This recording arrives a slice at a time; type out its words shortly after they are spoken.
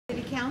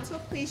Council,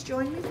 please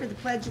join me for the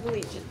Pledge of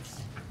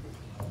Allegiance.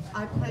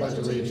 I pledge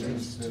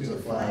allegiance to the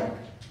flag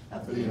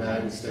of the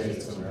United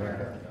States of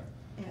America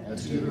and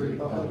to the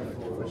republic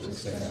for which it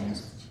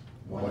stands,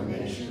 one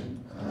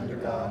nation, under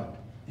God,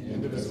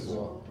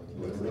 indivisible,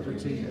 with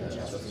liberty and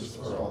justice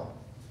for all.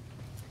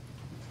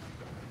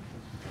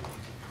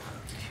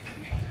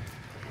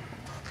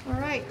 All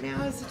right,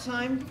 now is the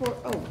time for,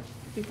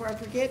 before I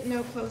forget,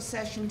 no closed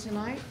session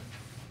tonight.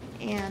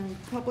 And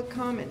public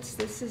comments.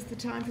 This is the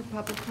time for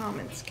public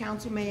comments.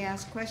 Council may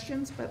ask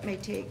questions, but may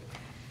take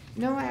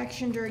no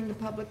action during the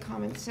public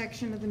comment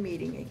section of the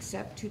meeting,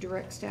 except to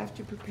direct staff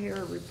to prepare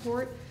a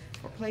report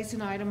or place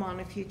an item on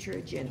a future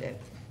agenda.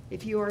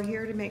 If you are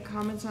here to make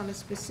comments on a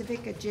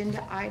specific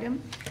agenda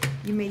item,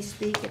 you may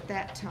speak at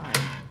that time.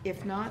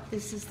 If not,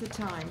 this is the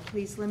time.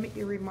 Please limit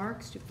your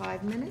remarks to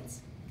 5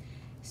 minutes.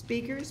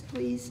 Speakers,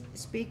 please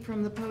speak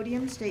from the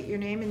podium, state your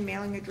name and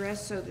mailing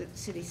address so that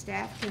city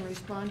staff can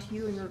respond to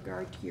you in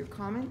regard to your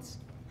comments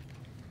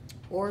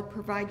or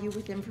provide you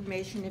with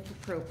information if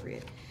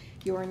appropriate.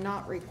 You are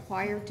not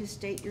required to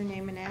state your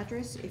name and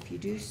address if you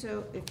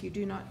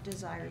do not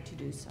desire to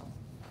do so.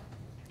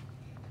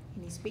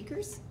 Any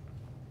speakers?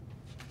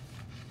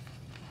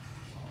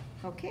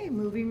 Okay,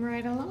 moving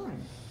right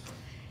along.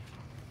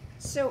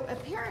 So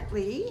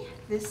apparently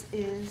this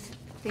is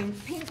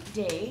Think Pink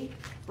Day,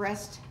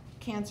 Breast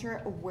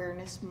Cancer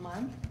Awareness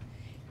Month,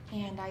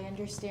 and I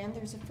understand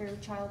there's a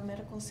Fairchild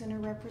Medical Center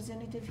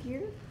representative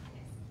here,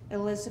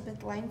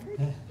 Elizabeth Langford.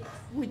 Yes.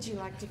 Would you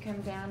like to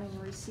come down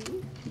and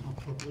receive? I'll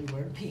probably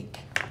wear pink.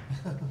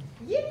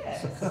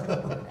 Yes.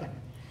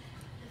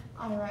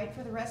 All right,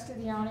 for the rest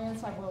of the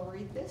audience, I will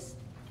read this.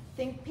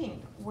 Think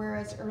Pink,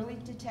 whereas early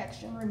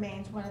detection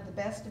remains one of the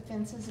best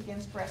defenses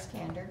against breast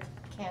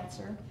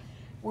cancer,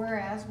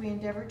 whereas we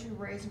endeavor to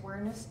raise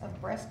awareness of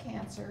breast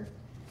cancer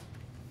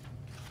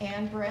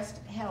and breast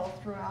health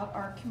throughout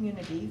our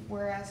community,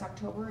 whereas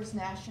October is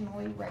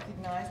nationally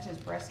recognized as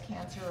Breast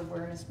Cancer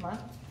Awareness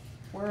Month,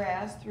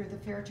 whereas through the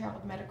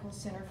Fairchild Medical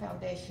Center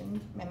Foundation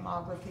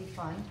Mammography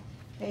Fund,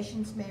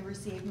 patients may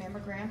receive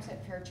mammograms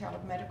at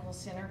Fairchild Medical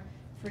Center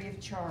free of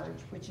charge,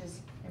 which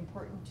is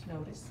important to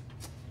notice.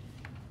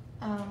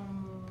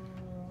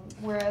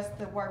 Whereas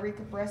the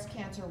Yreka Breast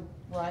Cancer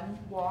Run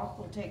Walk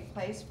will take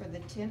place for the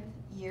 10th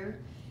year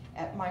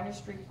at Minor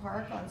Street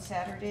Park on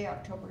Saturday,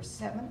 October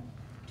 7th,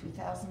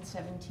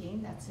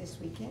 2017, that's this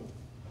weekend.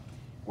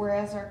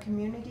 Whereas our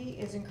community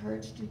is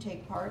encouraged to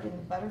take part in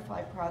the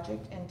Butterfly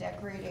Project and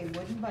decorate a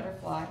wooden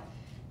butterfly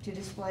to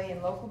display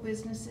in local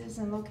businesses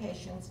and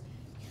locations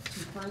to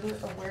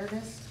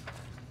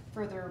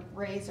further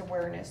raise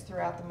awareness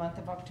throughout the month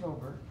of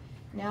October.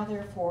 Now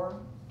therefore,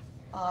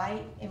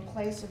 I, in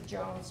place of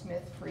Joan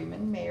Smith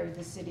Freeman, Mayor of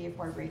the City of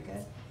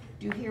Yreka,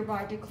 do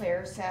hereby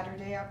declare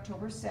Saturday,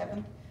 October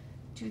 7th,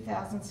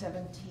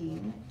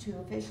 2017 to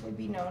officially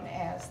be known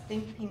as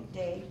Think Pink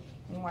Day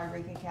in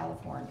Yreka,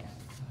 California.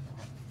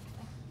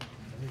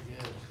 Very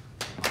good.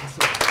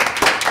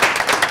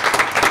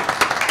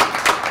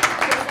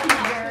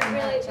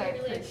 I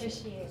really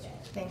appreciate it.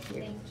 Thank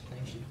you.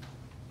 Thank you.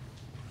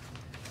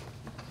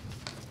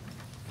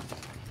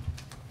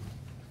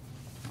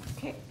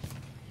 Okay.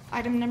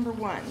 Item number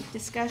 1,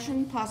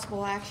 discussion,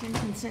 possible action,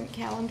 consent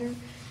calendar.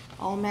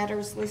 All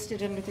matters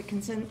listed under the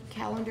consent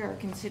calendar are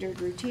considered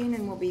routine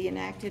and will be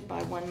enacted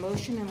by one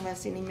motion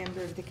unless any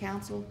member of the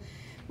council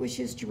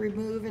wishes to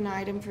remove an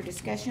item for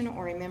discussion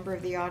or a member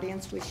of the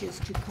audience wishes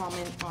to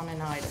comment on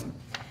an item.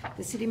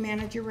 The city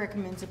manager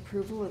recommends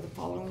approval of the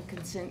following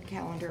consent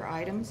calendar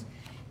items.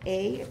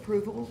 A,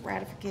 approval,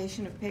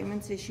 ratification of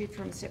payments issued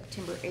from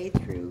September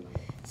 8th through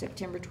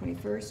September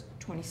 21st,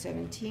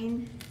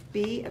 2017.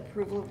 B,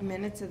 approval of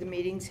minutes of the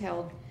meeting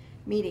held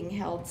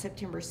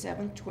September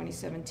 7th,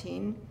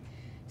 2017.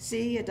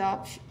 C,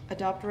 adopt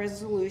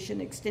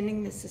resolution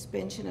extending the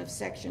suspension of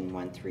section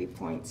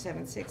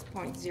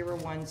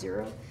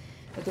 13.76.010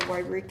 of the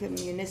Yreka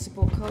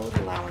Municipal Code,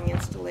 allowing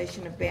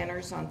installation of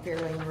banners on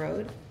Fairlane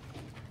Road.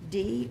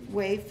 D,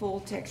 waive full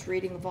text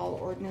reading of all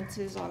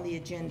ordinances on the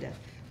agenda.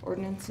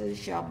 Ordinances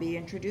shall be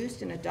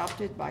introduced and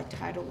adopted by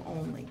title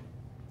only.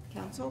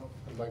 Council?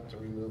 I'd like to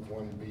remove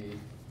 1B.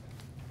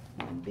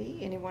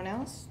 1B. Anyone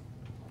else?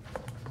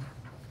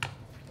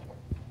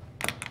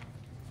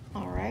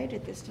 All right,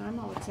 at this time,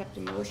 I'll accept a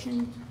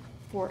motion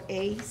for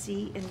A,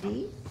 C, and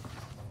D.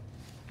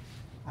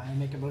 I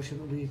make a motion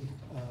that we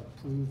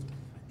approve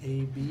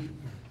A, B,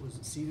 or was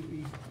it C that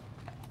we?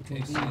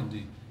 A, C, and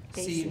D. A,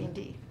 C, and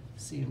D.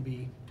 C and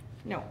B.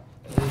 No.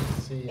 A,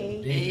 C, and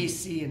A. D. A,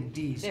 C, and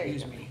D, There you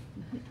excuse go. me.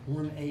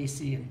 1A,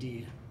 C, and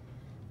D.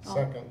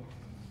 Second.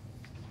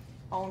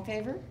 All in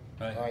favor?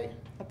 Aye.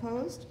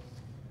 Opposed?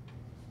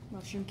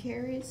 Motion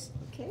carries.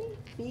 Okay,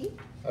 B.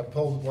 I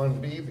pulled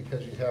 1B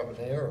because you have an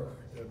error.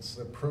 It's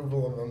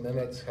approval of the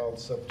minutes held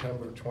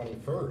September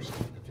 21st.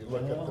 If you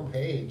look at the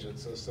page, it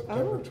says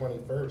September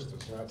 21st.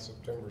 It's not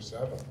September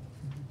 7th.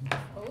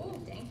 Oh,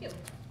 thank you. So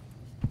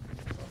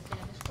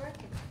stand is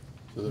corrected.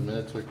 So the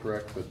minutes are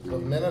correct, but The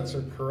minutes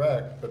are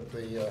correct, but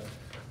the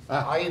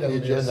the item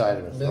is agenda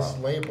item is wrong.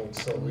 mislabeled,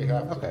 so we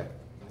have to Okay.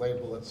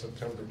 label it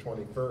September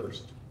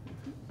 21st.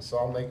 So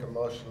I'll make a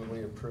motion that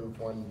we approve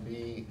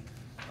 1B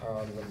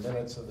on the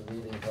minutes of the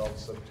meeting held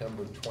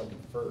September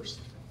 21st.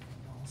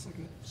 I'll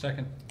second it.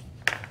 Second.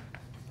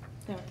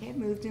 Okay,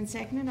 moved and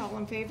seconded, all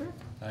in favor?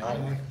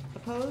 Aye.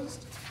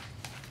 Opposed?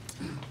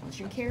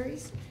 Motion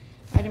carries.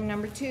 Item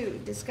number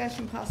 2,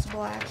 discussion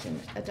possible action,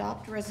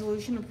 adopt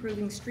resolution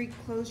approving street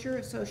closure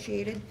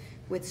associated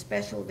with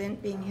special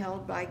event being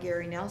held by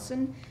Gary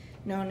Nelson,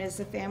 known as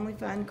the Family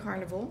Fun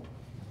Carnival,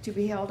 to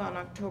be held on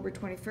October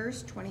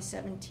 21st,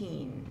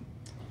 2017.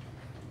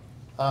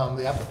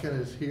 The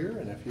applicant is here,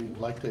 and if you'd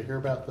like to hear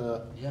about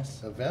the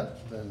Yes. event,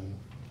 then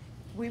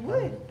We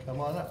would. come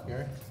on up,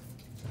 Gary.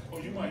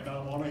 Well, you might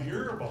not want to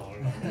hear about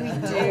it. We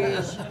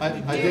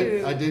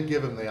do. I did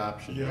give him the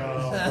option.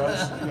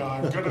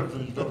 I'm gonna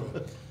be doing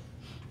it.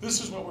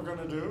 This is what we're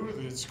gonna do.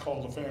 It's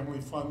called the Family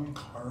Fun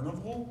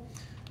Carnival.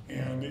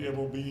 And it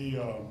will be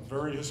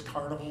various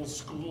carnival,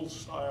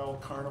 school-style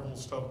carnival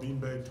stuff,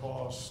 beanbag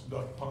toss,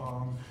 duck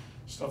pond,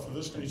 stuff of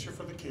this nature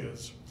for the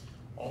kids.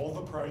 All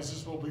the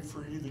prizes will be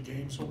free, the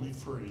games will be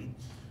free,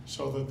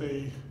 so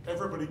that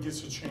everybody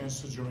gets a chance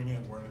to join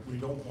in. We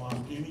don't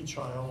want any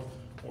child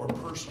or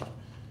person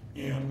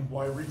in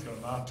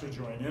Yreka not to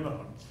join in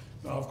on.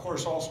 Now, of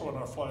course, also on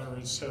our flyer,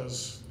 it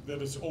says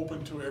that it's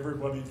open to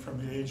everybody from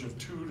the age of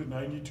 2 to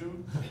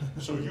 92,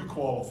 so you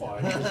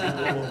qualify because you're a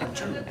little over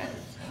 2.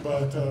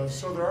 But,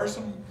 so there are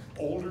some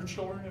older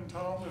children in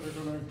town that are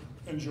gonna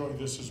enjoy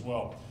this as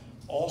well.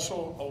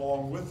 Also,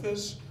 along with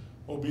this,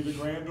 will be the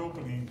grand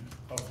opening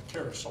of the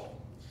carousel.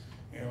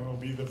 And it'll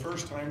be the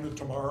first time that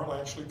tomorrow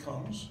actually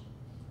comes,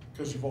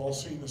 because you've all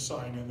seen the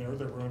sign in there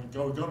that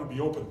we're gonna be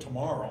open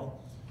tomorrow.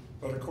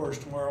 But of course,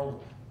 tomorrow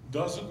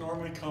doesn't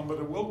normally come, but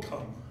it will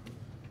come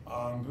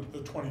on the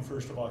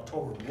 21st of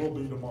October. It will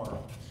be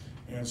tomorrow.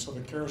 And so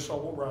the carousel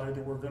will ride,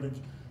 and we're gonna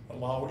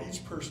allow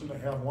each person to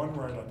have one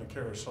ride on the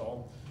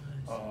carousel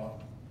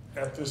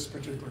at this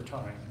particular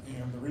time.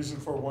 And the reason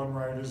for one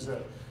ride is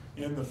that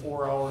in the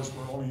 4 hours,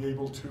 we're only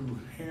able to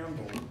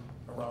handle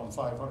around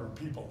 500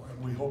 people. And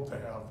we hope to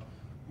have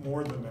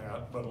more than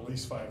that, but at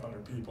least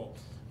 500 people.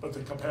 But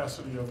the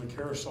capacity of the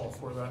carousel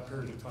for that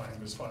period of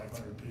time is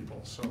 500 people.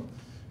 So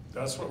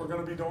that's what we're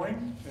gonna be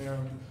doing.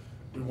 And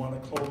we wanna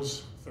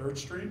close 3rd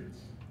Street,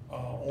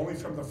 only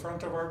from the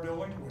front of our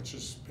building, which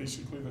is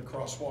basically the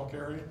crosswalk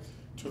area,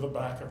 to the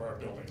back of our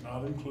building,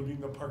 not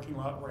including the parking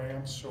lot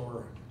ramps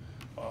or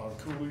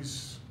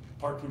Cooley's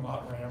parking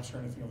lot ramps or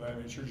anything of that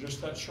nature. Just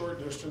that short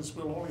distance.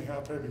 We'll only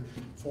have maybe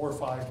 4 or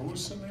 5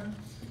 booths in there.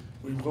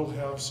 We will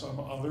have some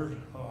other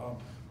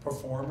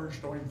performers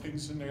doing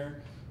things in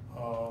there.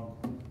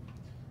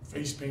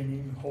 Face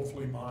painting,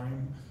 hopefully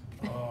mine,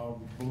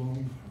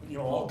 balloon,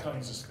 all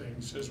kinds of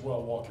things as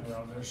well walking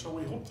around there. So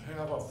we hope to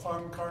have a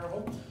fun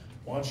carnival.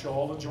 Want you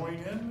all to join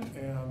in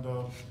and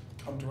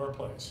come to our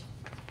place.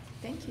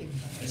 Thank you.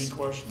 Any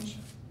questions?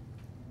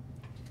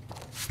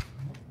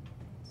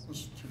 This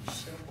is too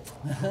simple.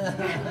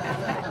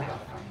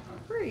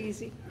 Pretty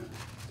easy.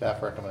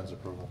 Staff recommends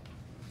approval.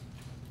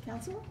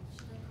 Counselor,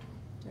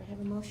 do I have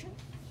a motion?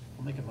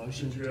 I'll make a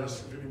motion. Did you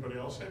ask if anybody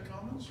else had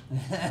comments?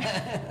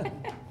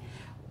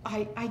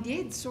 I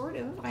did, sort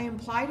of. I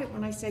implied it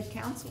when I said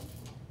council.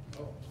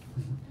 Oh.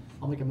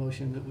 I'll make a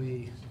motion that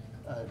we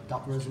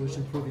adopt a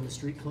resolution approving the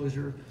street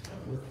closure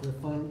with the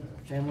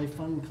Family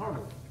Fun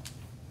Carnival.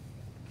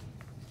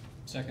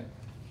 Second.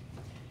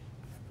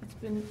 It's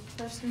been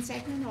first and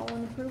second, all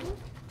in approval?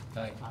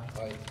 Aye.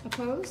 Aye.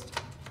 Opposed?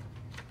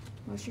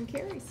 Motion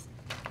carries.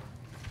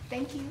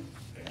 Thank you.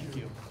 Thank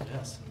you.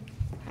 Yes.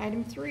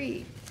 Item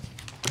 3,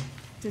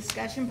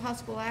 discussion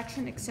possible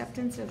action,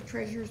 acceptance of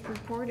treasurer's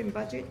report and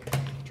budget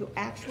to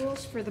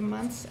actuals for the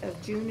months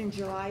of June and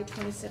July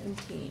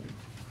 2017.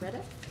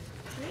 Greta?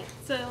 Great,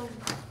 so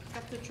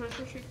got the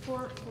treasurer's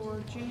report for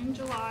June,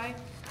 July.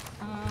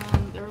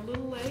 They're a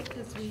little late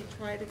because we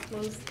try to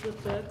close the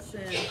books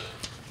and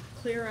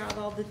clear out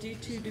all the due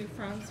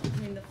fronts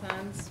between the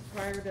funds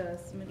prior to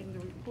submitting the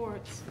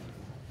reports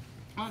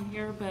on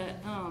here, but,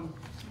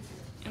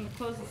 and the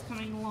close is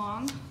coming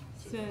along.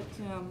 So,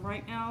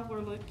 right now,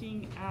 we're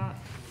looking at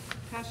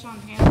cash on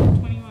hand of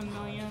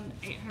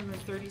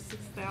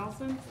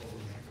 $21,836,000.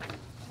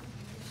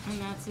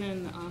 And that's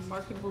in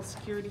marketable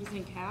securities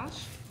and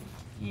cash.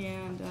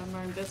 And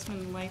our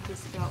investment in life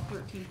is about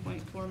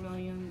 $13.4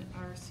 million.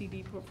 Our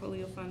CD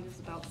portfolio fund is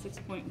about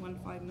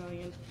 $6.15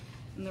 million,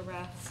 and the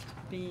rest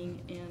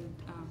being in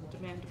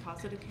demand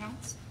deposit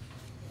accounts.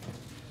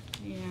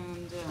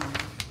 And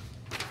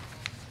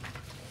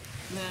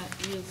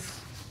that is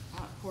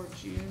for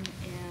June,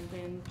 and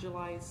then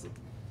July is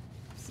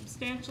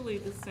substantially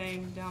the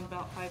same, down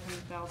about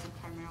 $500,000,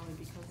 primarily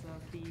because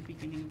of the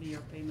beginning of the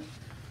year payment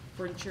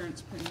for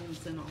insurance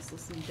premiums and also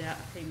some debt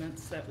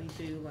payments that we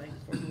do, like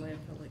for the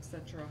landfill, et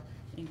cetera,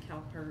 in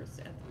CalPERS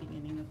at the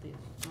beginning of the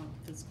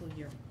fiscal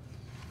year.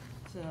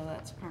 So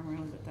that's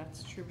primarily what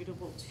that's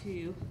attributable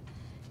to.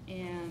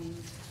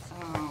 And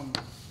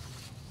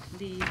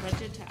the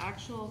budget to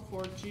actual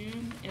for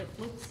June, it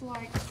looks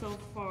like so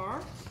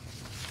far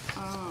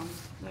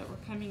that were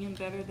coming in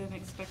better than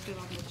expected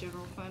on the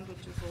general fund, which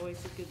is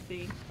always a good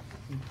thing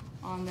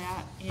on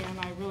that. And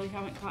I really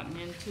haven't gotten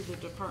into the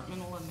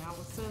departmental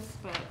analysis,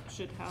 but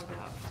should have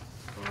that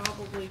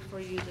probably for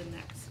you the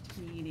next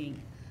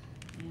meeting.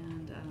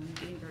 And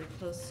getting very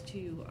close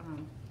to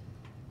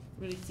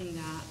releasing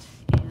that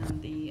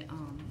and the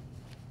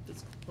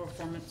this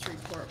performance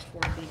report for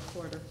the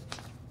quarter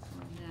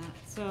on that.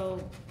 So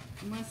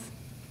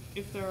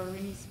if there are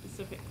any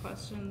specific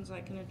questions, I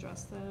can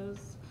address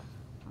those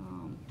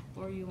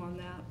for you on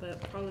that,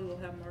 but probably we'll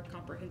have a more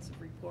comprehensive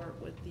report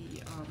with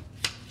the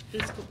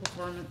fiscal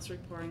performance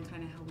report and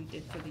kind of how we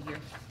did for the year.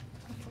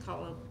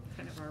 Call it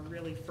kind of our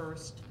really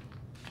first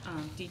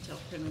detailed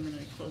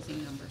preliminary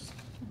closing numbers.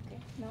 Okay,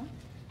 no?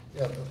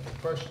 Yeah, the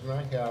question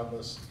I have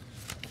is,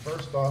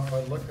 first off,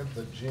 I look at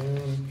the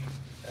June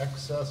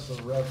excess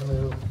of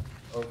revenue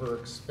over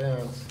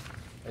expense,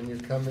 and you're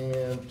coming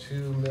in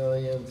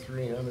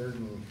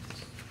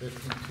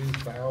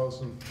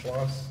 2,352,000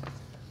 plus.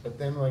 But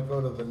then when I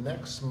go to the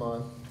next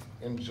month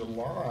in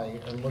July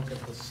and look at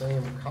the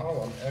same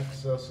column,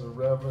 excess of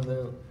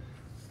revenue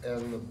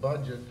and the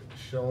budget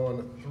showing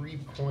a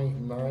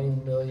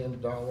 $3.9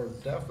 million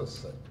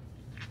deficit.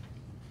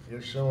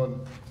 You're showing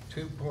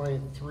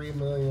 2.3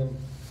 million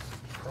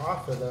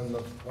profit in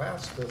the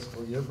last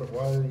fiscal year, but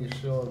why are you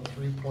showing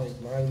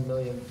 3.9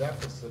 million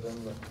deficit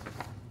in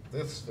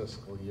this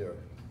fiscal year?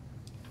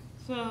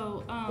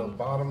 So, The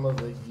bottom of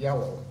the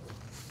yellow.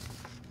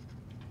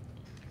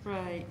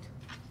 right.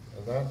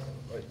 And that,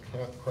 I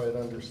can't quite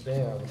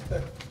understand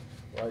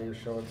why you're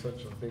showing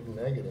such a big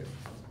negative.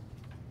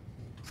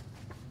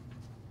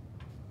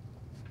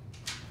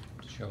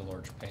 Show a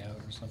large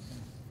payout or something?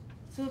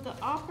 So the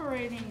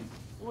operating,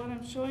 what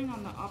I'm showing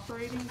on the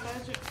operating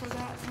budget for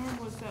that,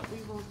 Norm, was that we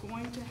were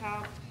going to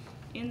have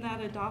in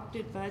that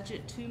adopted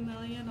budget, 2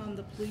 million on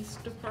the police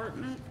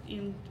department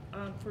in,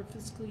 for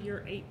fiscal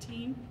year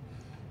 18.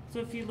 So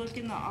if you look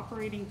in the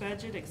operating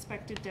budget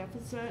expected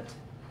deficit,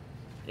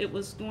 it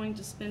was going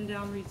to spend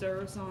down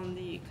reserves on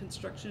the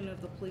construction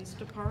of the police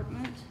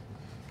department.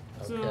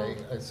 So,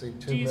 Okay, I see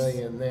 2 do you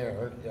million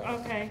there, yeah.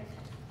 okay.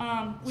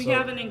 We So-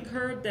 haven't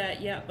incurred that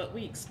yet, but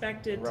we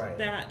expected Right.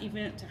 that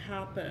event to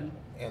happen.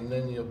 And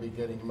then you'll be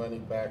getting money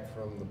back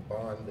from the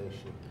bond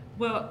issue.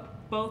 Well,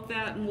 both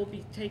that and we'll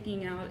be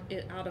taking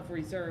it out of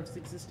reserves,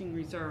 existing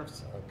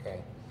reserves.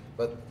 Okay,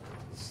 but,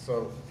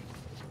 so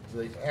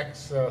the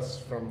excess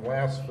from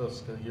last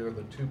fiscal year,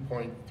 the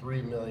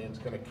 2.3 million is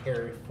gonna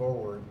carry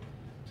forward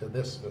to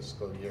this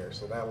fiscal year,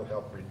 so that will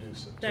help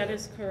reduce it too. That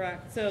is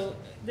correct. So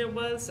there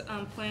was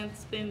planned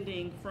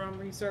spending from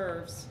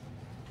reserves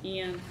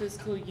in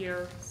fiscal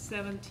year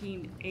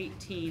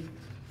 17-18.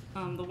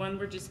 The one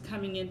we're just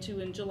coming into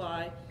in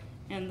July.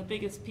 And the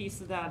biggest piece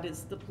of that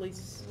is the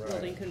police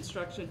building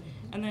construction.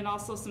 And then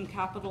also some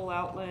capital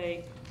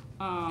outlay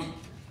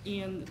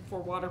for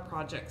water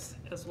projects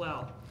as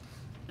well.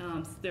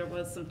 There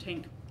was some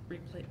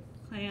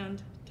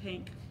planned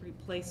tank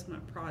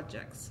replacement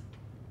projects.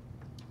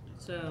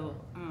 So,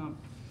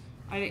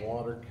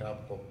 Water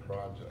capital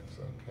projects,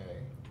 okay.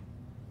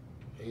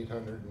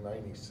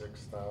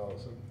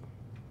 896,000.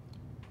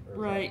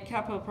 right,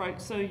 capital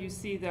projects, so you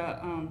see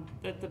that,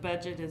 that the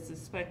budget is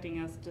expecting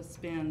us to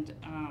spend,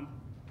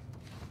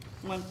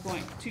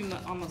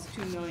 1.2, almost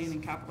 2 million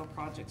in capital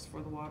projects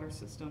for the water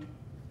system.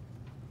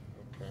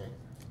 Okay,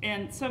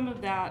 And some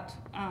of that,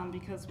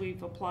 because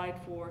we've applied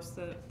for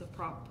the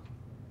Prop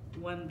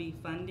 1B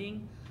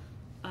funding,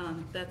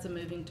 that's a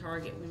moving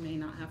target. We may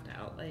not have to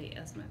outlay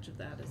as much of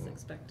that as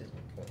expected.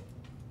 okay.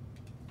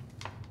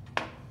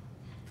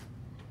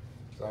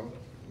 So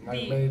my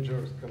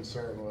major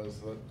concern was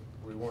that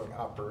we weren't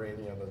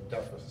operating at a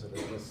deficit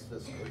in this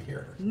fiscal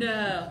year.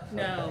 No.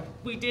 Okay.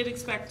 We did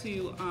expect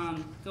to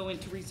go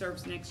into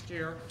reserves next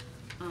year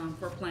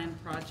for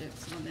planned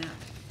projects on that.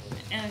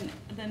 And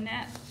the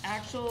net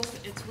actuals,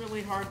 it's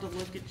really hard to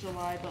look at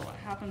July, but what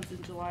happens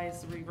in July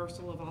is the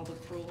reversal of all the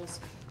accruals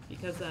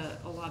because a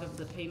lot of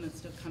the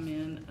payments don't come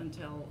in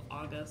until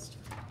August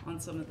on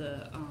some of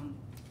the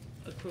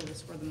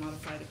accruals for the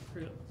modified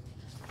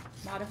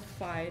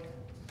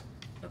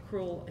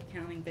accrual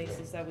accounting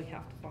basis that we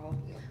have to follow.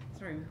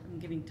 Sorry, I'm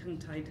getting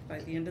tongue-tied by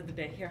the end of the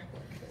day here.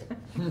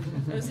 I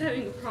was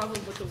having a problem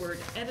with the word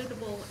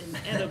editable and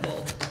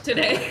edible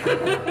today.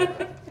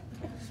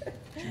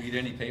 Did you eat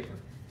any paper?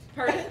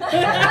 Pardon?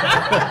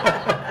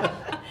 I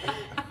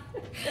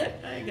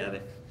got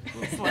it. A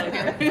little slow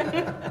here.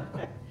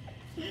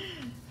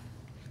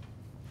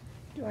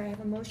 Do I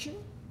have a motion?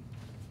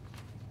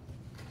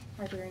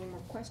 Are there any more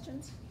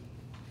questions?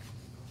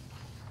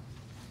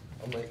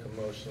 I'll make a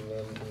motion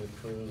then to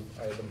approve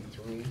item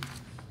 3,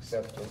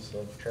 acceptance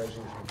of treasurer's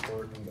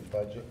report and the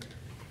budget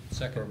for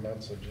Second.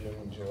 months of June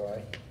and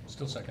July.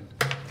 Still second.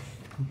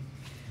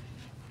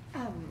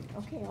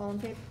 Okay, all in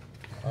favor?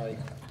 Aye.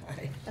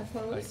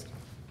 Opposed?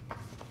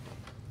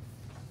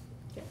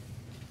 Okay.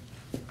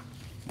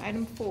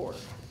 Item 4,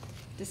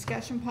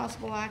 discussion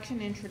possible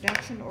action,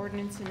 introduction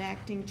ordinance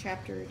enacting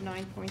chapter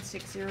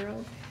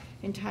 9.60,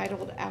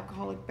 entitled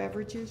Alcoholic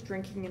Beverages,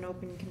 Drinking in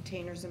Open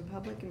Containers in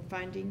Public, and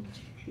finding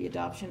the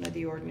adoption of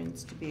the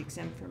ordinance to be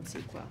exempt from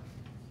CEQA.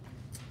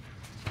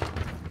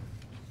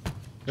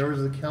 Members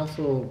of the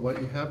council,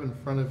 what you have in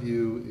front of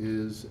you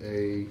is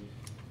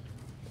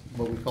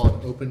what we call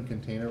an open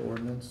container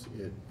ordinance.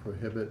 It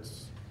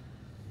prohibits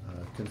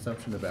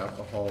consumption of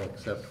alcohol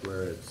except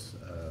where it's,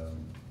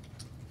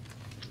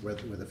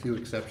 with a few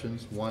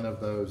exceptions. One of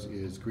those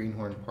is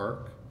Greenhorn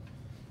Park,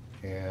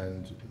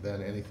 and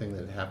then anything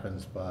that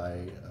happens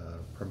by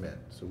permit.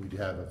 So we do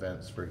have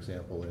events, for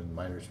example, in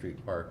Minor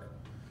Street Park,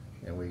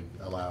 and we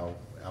allow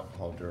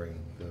alcohol during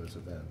those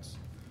events.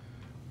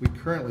 We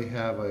currently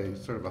have a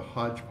sort of a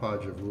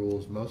hodgepodge of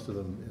rules. Most of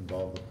them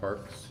involve the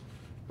parks,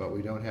 but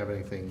we don't have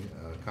anything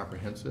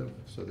comprehensive.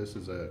 So this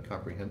is a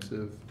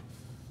comprehensive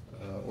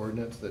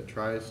ordinance that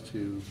tries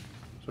to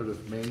sort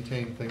of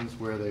maintain things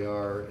where they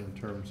are in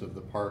terms of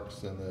the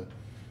parks and the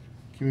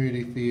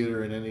community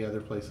theater and any other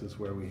places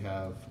where we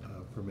have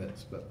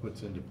permits, but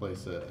puts into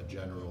place a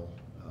general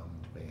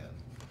ban.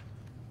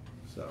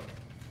 So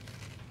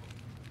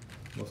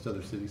most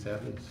other cities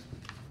have these.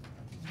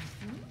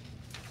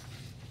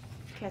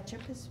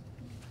 Ketchup is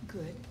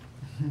good.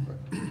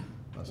 Any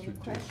Mustard too.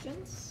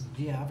 questions?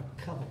 Yeah, I have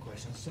a couple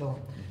questions. So,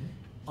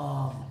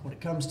 when it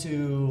comes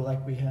to,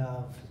 like, we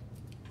have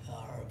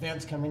our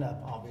events coming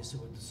up, obviously,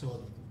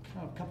 so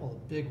kind of a couple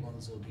of big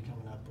ones that will be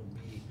coming up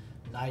would be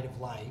Night of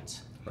Light.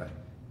 Right.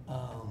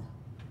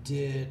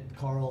 Did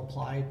Carl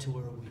apply to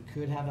where we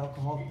could have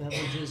alcoholic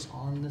beverages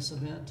on this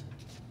event?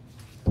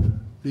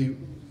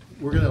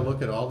 We're gonna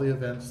look at all the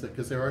events,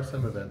 because there are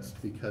some events,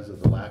 because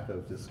of the lack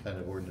of this kind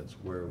of ordinance,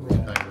 where we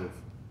Right. kind of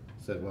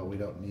said, well, we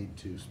don't need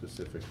to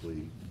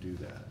specifically do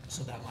that.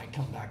 So that might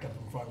come back up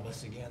in front of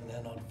us again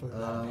then for that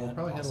event? We'll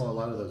probably handle a possibly?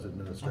 lot of those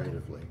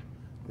administratively.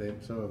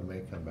 Some of them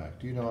may come back.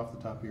 Do you know off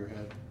the top of your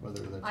head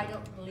whether that's? I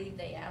don't believe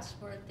they asked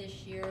for it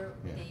this year.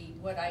 Yeah.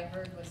 What I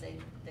heard was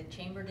the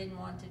chamber didn't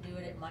want to do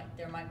it.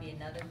 There might be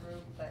another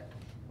group, but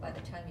by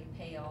the time you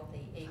pay all the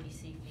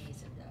ABC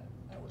fees,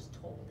 I was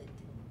told it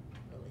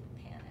didn't really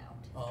pan out.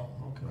 Oh,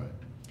 okay. Right.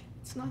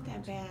 It's not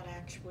that bad,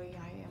 actually.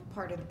 I am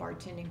part of the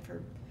bartending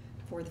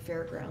for the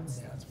fairgrounds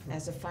Yeah, it's pretty-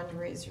 as a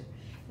fundraiser.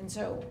 And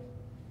so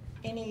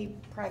any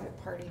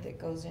private party that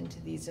goes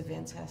into these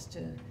events has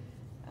to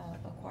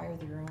acquire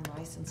their own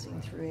licensing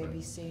Right, through right.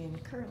 ABC,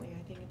 and currently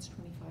I think it's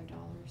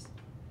 $25.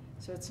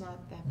 So it's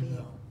not that big.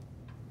 No.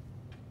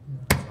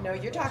 No,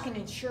 you're talking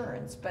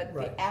insurance, but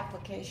Right. the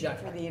application Yeah,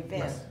 for the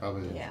event.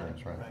 Probably the yeah,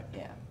 insurance, right? Right.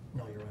 Yeah.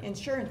 No, you're right.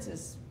 Insurance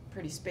is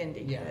pretty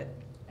spendy, Yeah. but.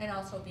 And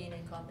also being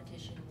in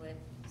competition with,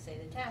 say,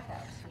 the Tap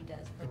House, who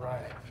does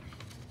provide. Right.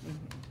 Mhm.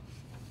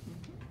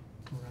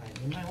 Right,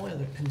 and my only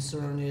other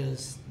concern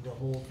is the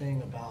whole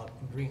thing about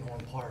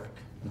Greenhorn Park.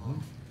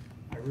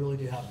 I really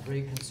do have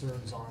great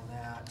concerns on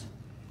that.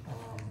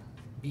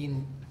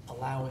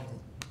 Allowing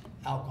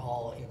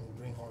alcohol in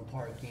Greenhorn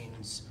Park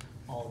means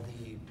all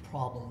the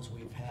problems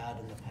we've had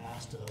in the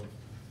past of,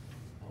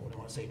 what do I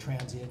want to say,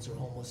 transients or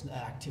homeless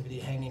activity,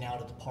 hanging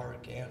out at the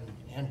park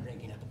and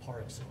drinking at the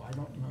park. So I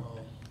don't know,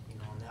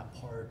 on that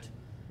part.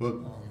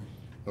 Well,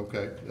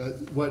 okay.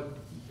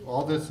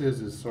 All this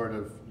is sort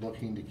of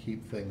looking to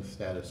keep things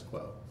status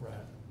quo.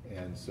 Right.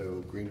 And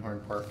so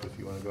Greenhorn Park, if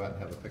you want to go out and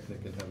have a picnic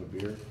and have a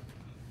beer,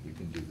 you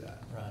can do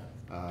that. Right.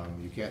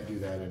 You can't do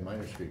that in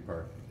Minor Street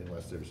Park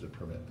unless there's a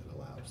permit that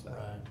allows that.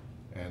 Right.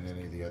 And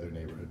any of the other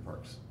neighborhood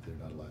parks, they're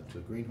not allowed. So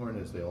Greenhorn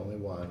is the only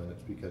one, and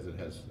it's because it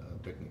has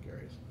picnic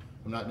areas.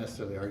 I'm not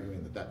necessarily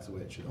arguing that that's the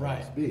way it should always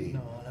Right. be.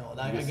 No, I'm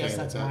I just guess saying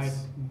that's that my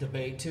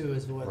debate too,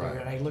 is whether, Right.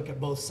 and I look at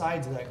both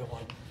sides of that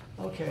going,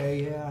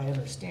 okay, yeah, I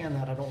understand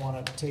that. I don't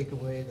want to take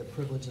away the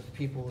privilege of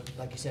people,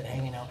 like you said,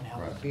 hanging out and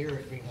having a Right. beer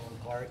at Greenhorn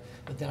Park.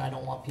 But then I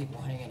don't want people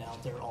hanging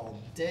out there all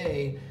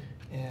day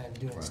and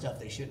doing Right. stuff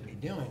they shouldn't be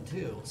doing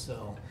too.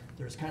 So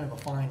there's kind of a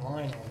fine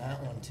line on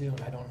that one too,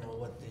 and I don't know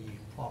what the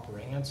proper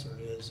answer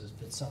is.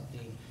 If it's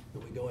something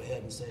that we go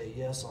ahead and say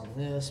yes on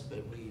this,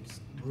 but we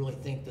really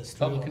think this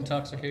through. Public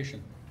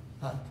intoxication.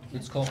 Huh?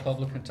 It's called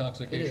public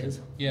intoxication. It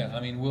is. Yeah,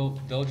 I mean,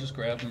 they'll just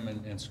grab them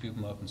and scoop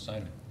them up and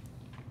sign them.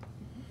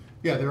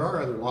 Yeah, there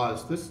are other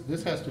laws.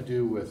 This has to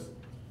do with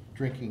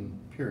drinking,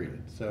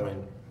 period. So Right.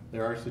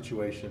 there are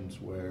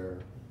situations where,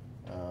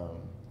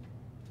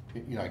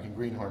 like in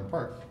Greenhorn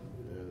Park,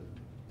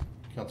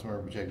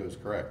 Councilmember Pacheco is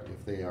correct.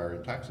 If they are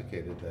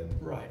intoxicated, then.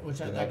 Right, which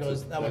then that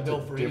that's would that's go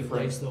a for any different-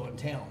 place though in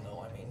town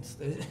though, I mean,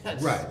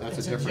 that's. Right, that's a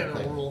it's different general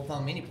thing. rule of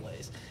thumb any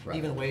place. Right.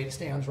 Even the way it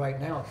stands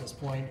right now at this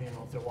point,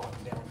 if they're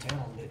walking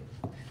downtown,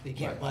 they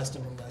can't Right. bust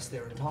them unless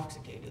they're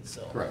intoxicated,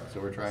 so. Correct,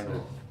 so we're trying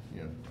to,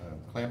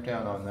 clamp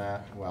down on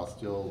that while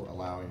still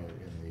allowing it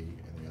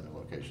in the other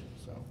locations,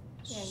 so.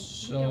 Yeah, you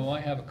So don't- I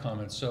have a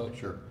comment. So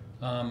Sure.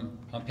 on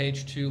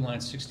page 2,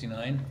 line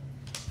 69,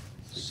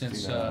 since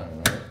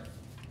 69, right?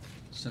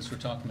 since we're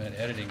talking about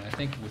editing, I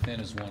think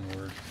within is one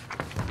word.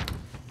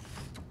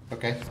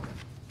 Okay,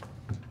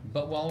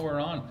 But while we're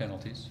on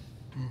penalties,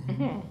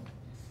 and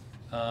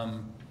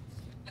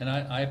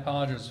I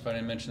apologize if I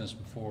didn't mention this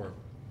before,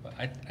 but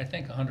I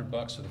think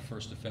 $100 for the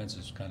first offense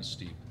is kind of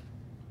steep.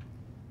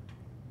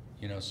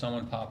 You know,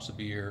 someone pops a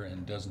beer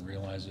and doesn't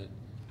realize it,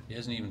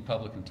 isn't even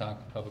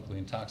publicly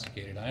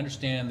intoxicated. I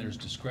understand there's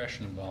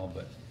discretion involved,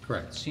 but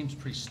Correct. it seems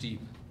pretty steep,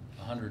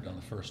 100 on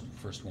the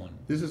first one.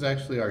 This is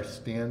actually our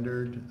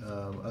standard,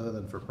 other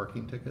than for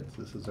parking tickets,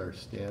 this is our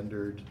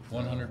standard.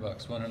 $100,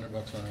 $100,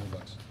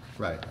 $100.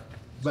 Right.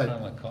 It's But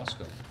kind of like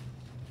Costco.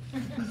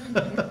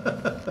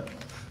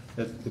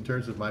 in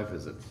terms of my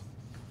visits,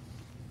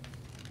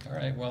 All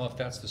right, well, if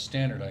that's the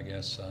standard, I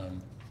guess,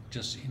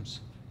 just seems,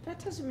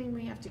 That doesn't mean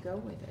we have to go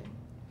with it.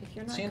 If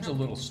you're not seems a comfortable-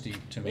 little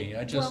steep to me.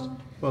 I just, Well,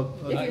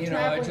 well, if you you're know,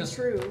 I traveling just-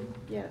 through,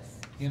 yes.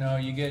 you know,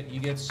 you get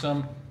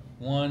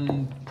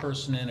one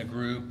person in a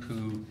group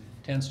who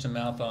tends to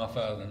mouth off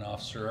at an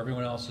officer,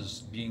 everyone else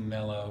is being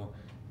mellow.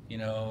 You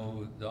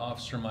know, the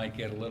officer might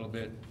get a little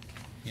bit,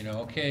 you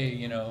know, okay,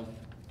 you know,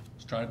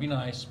 let's try to be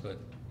nice, but,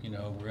 you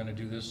know, we're gonna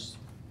do this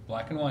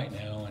black and white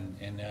now,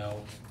 and now,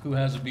 who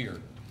has a beer?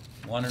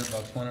 $100,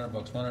 $100,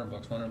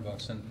 $100,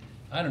 $100, and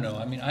I don't know,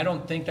 I mean, I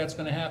don't think that's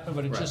gonna happen,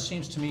 but it Right. just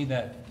seems to me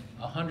that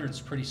 100's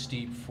pretty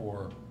steep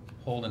for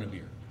holding a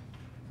beer.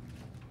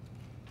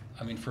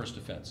 I mean, first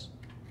offense.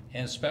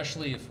 And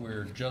especially if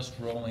we're just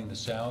rolling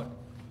this out,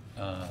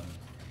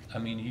 I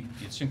mean,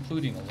 it's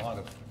including a lot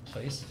of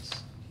places,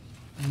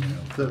 you know.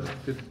 so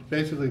it's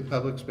basically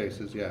public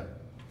spaces, yeah.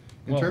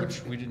 In Well,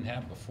 terms, which we didn't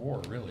have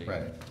before, really.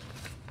 right.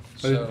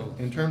 So,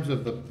 But in terms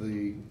of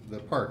the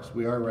parks,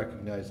 we are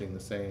recognizing the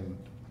same,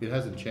 it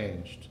hasn't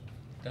changed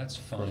that's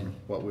from fine.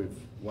 what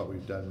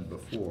we've done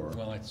before.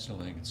 Well, I still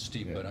think it's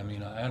steep, Yeah. but I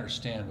mean, I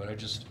understand, but I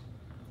just,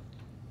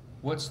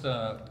 what's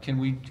the, can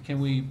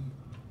we,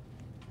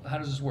 how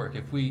does this work?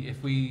 If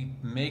we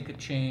make a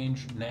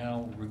change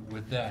now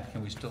with that,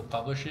 can we still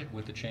publish it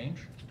with the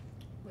change?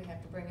 We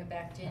have to bring it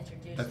back to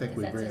introduce, I think because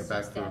we that's bring a it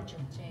back for- substantial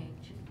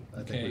change. I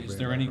think Okay, we is bring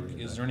there it any, back for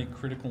is that. there any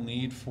critical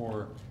need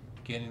for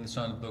getting this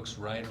on the books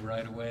right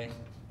away?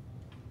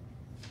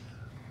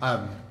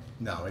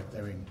 No,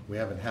 I mean, we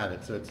haven't had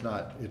it, so it's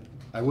not,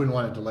 I wouldn't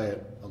want to delay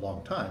it a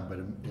long time, but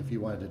if you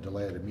wanted to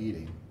delay it a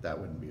meeting, that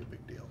wouldn't be a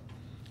big deal.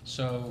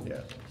 So, Yeah.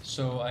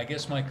 so I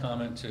guess my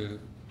comment to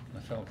my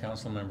fellow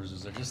council members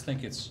is I just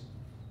think it's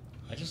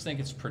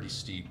pretty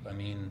steep. I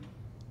mean,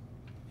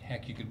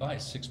 heck, you could buy a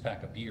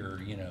 6-pack of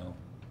beer, you know,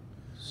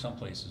 some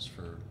places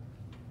for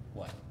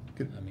what?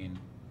 Good. I mean,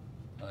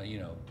 you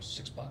know,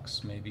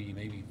 $6,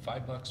 maybe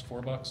 $5,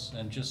 $4,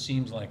 and it just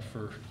seems like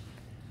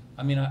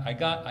I mean, I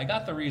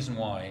got the reason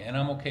why, and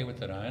I'm okay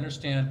with it. I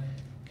understand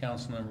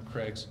Councilmember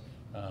Craig's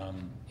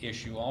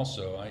issue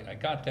also. I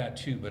got that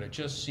too, but it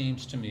just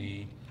seems to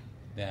me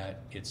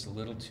that it's a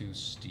little too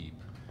steep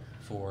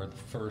for the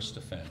first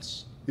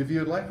offense. If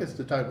you'd like us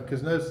to talk,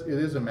 because it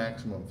is a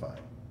maximum fine,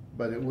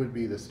 but it would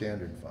be the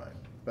standard fine,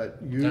 but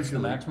usually. That's the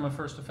maximum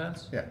first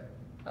offense? Yeah.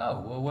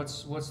 Oh, well,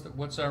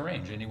 what's our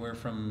range? Anywhere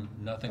from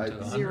nothing to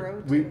 100?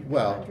 0 to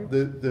Well, 100?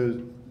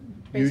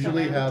 Based on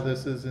usually how average?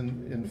 this is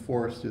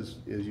enforced is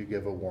you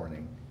give a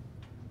warning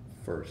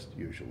first,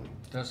 usually.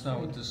 That's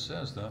not what this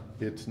says, though.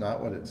 It's not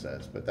what it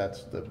says, but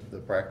that's the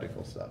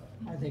practical stuff.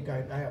 I think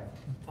I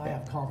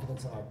have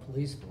confidence in our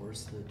police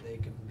force that they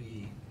can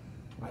be,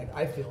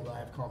 I feel that I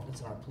have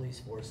confidence in our police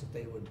force that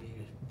they would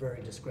be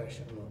very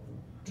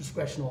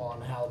discretional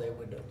on how they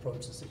would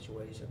approach the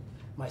situation.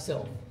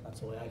 Myself, that's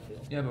the way I feel.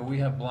 Yeah, but we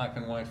have black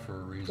and white for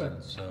a reason,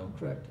 Correct. so.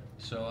 Correct.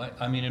 So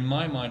I mean, in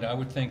my mind, I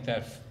would think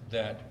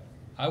that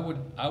I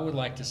would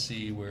like to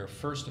see where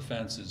first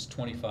offense is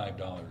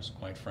 $25,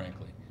 quite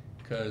frankly.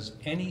 Because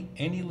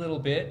any little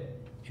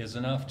bit is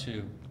enough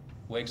to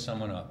wake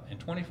someone up. And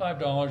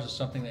 $25 is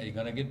something that you're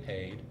gonna get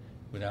paid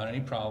without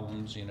any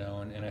problems, you know,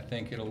 and I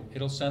think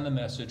it'll send the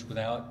message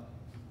without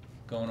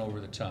going over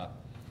the top.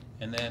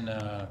 And then,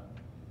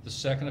 the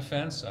second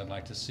offense, I'd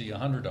like to see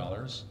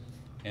 $100.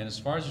 And as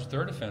far as your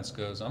third offense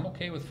goes, I'm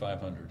okay with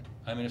 500.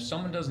 I mean, if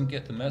someone doesn't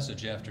get the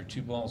message after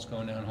 2 balls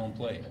going down home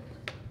plate,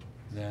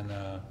 then,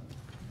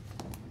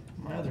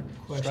 My other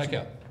question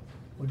strikeout.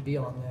 would be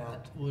on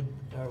that,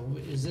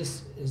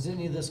 is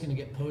any of this gonna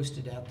get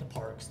posted at the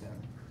parks then?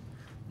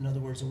 In other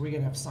words, are we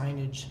gonna have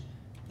signage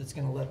that's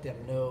gonna let them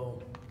know,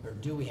 or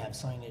do we have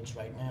signage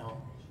right now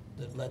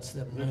that lets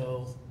them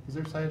know? Is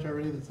there signage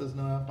already that says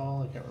no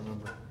alcohol? I can't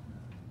remember.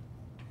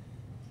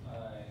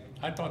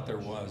 I thought there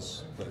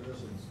was, but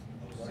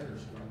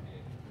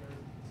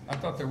I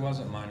thought there was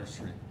at Minor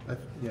Street.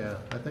 Yeah,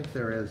 I think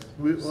there is.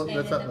 Well, Staying in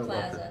that's the something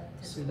we'll have to- plaza,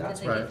 See, because that's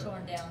they right. get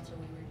torn down, so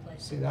we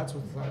replace See, them. that's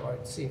what I'd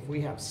like to see, if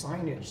we have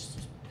signage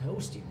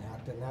posting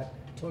that, then that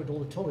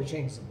totally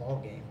changes the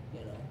ballgame, you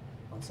know,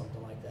 on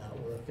something like that,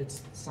 where if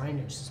it's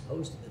signage is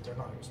posted that they're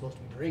not supposed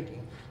to be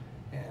drinking,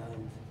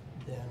 and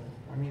then,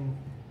 I mean,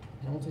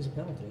 penalty's a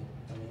penalty,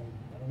 I mean,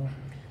 I don't know.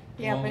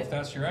 Yeah, Well, if but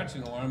that's your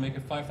attitude, I wanna make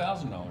it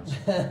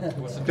 $5,000.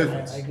 What's the I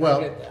difference? get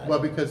Well,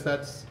 that. because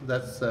that's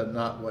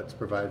not what's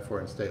provided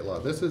for in state law.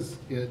 This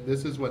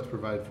is what's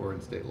provided for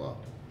in state law.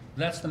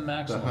 That's the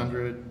maximum.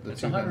 100, the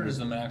It's 100 is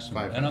the 200,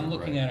 maximum, and 500, I'm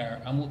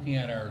looking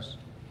right. at our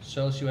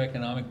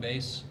socioeconomic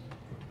base,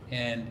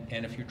 and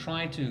if you're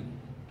trying to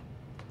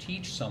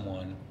teach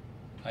someone,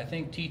 I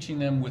think teaching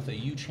them with a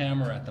huge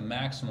hammer at the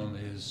maximum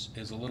is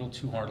a little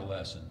too hard a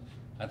lesson.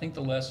 I think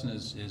the lesson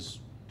is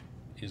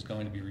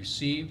going to be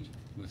received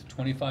with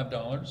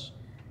 $25.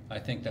 I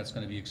think that's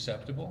going to be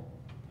acceptable.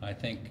 I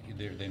think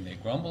they may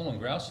grumble and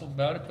grouse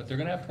about it, but they're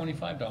going to have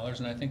 $25,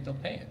 and I think they'll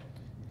pay it.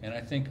 And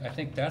I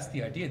think that's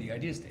the idea. The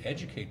idea is to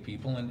educate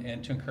people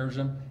and to encourage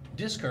them,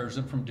 discourage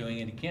them from doing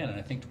it again. And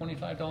I think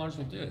 $25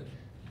 will do it.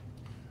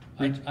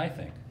 I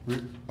think.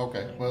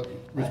 Okay, well,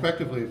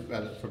 respectively,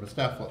 from a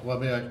staff, well,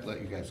 maybe I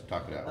let you guys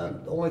talk it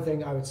out. The only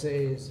thing I would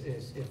say is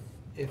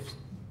if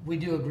we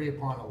do agree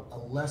upon a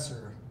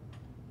lesser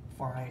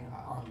fine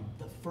on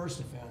the first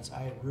offense,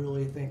 I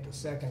really think the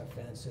second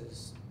offense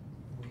is,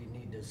 we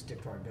need to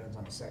stick to our guns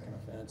on the second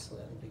offense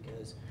then,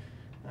 because,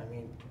 I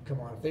mean, come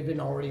on, if they've been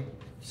already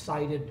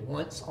cited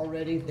once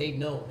already, they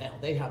know now,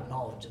 they have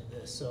knowledge of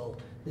this, so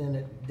then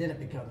it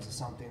becomes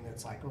something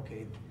that's like,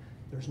 okay,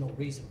 there's no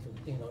reason for,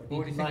 What to do be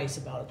you think? nice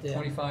about it then.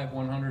 25,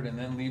 100, and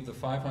then leave the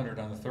 500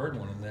 on the third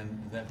one, and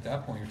then at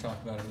that point, you're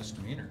talking about a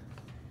misdemeanor.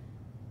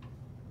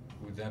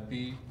 Would that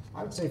be?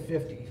 I would say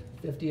 50,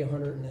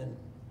 100, and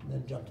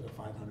then jump to the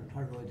 500. I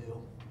really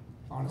do,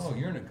 honestly. Oh,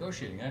 you're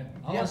negotiating. I Yeah.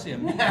 want to see a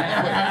meeting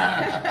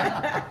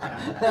halfway.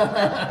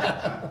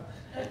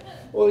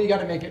 Well, you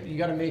gotta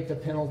make the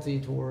penalty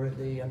to where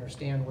they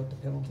understand what the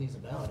penalty's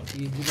about. If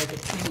you make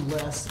it too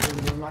less, then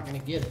they're not gonna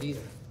get it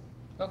either.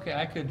 Okay,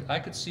 I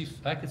could see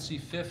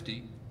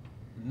 50,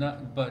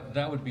 but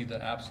that would be the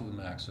absolute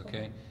max,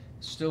 okay?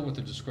 Still with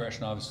the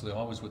discretion, obviously,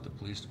 always with the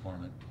police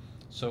department.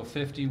 So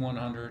 50,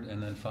 100,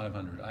 and then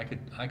 500. I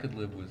could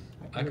live with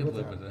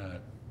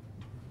that.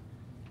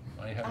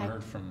 I haven't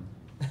heard from.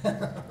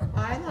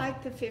 I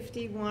like the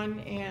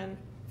 51 and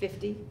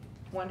 50,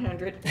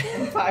 100,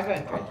 and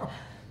 500.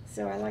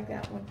 So I like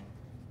that one.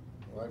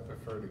 Well, I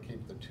prefer to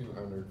keep the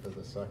 200 for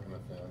the second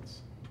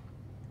offense,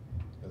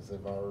 because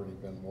they've already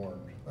been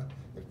warned.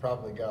 They've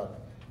probably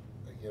got,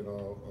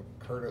 a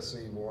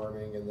courtesy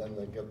warning, and then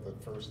they get the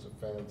first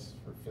offense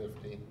for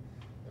 50.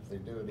 If they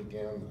do it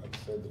again, I'd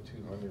say the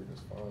 200 is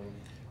fine.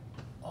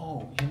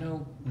 Oh,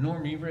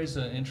 Norm, you raised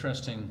an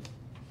interesting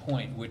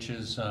point, which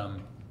is,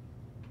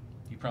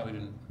 you probably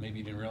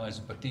didn't realize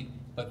it, but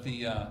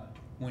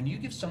when you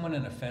give someone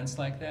an offense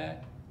like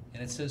that,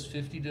 and it says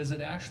 50, does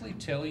it actually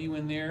tell you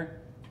in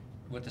there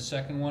what the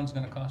second one's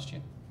gonna cost you?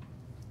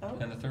 Oh.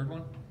 And the third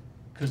one?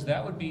 Because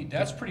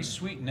that's pretty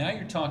sweet. Now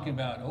you're talking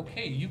about,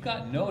 okay, you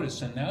got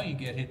notice, and now you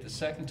get hit the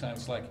second time.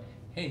 It's like,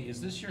 hey,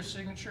 is this your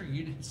signature?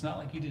 It's not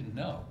like you didn't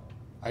know.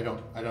 I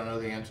don't know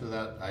the answer to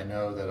that. I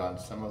know that on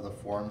some of the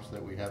forms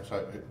that we have,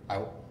 so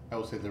I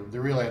will say the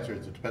real answer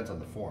is it depends on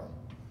the form.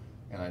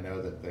 And I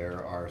know that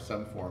there are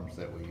some forms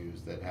that we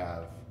use that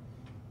have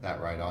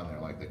that right on there,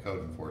 like the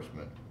code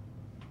enforcement.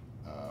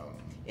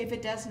 If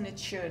it doesn't, it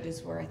should,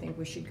 is where I think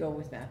we should go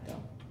with that,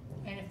 though.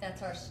 And if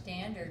that's our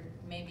standard,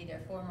 maybe their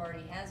form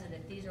already has it.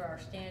 If these are our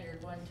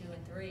standard 1, 2,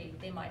 and 3,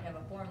 they might have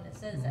a form that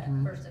says that,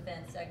 first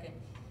offense, second.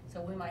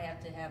 So we might have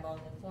to have all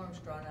the forms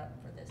drawn up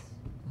for this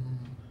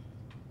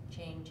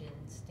change in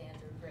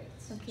standard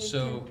rates. Okay,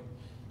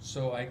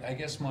 So I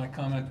guess my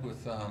comment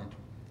with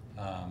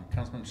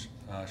Councilman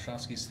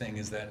Shofsky's thing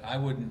is that I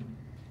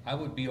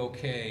would be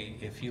okay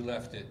if he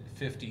left it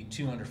 50,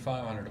 200,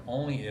 500,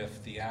 only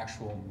if the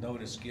actual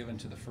notice given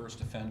to the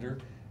first offender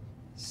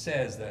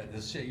says that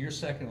your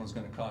second one's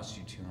going to cost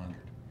you 200.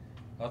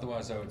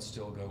 Otherwise, I would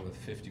still go with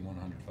 50,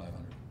 100, 500.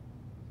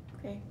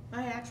 Okay,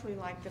 I actually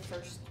like the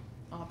first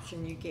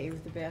option you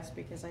gave the best,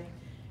 because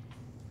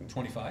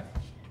 25?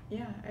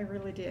 yeah, I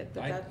really did,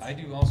 but that's. I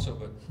do also,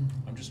 but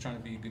I'm just trying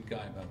to be a good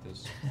guy about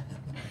this.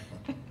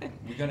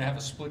 We're going to have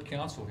a split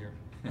council here.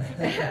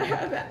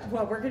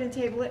 Well, we're gonna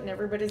table it, and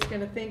everybody's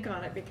gonna think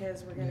on it,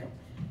 because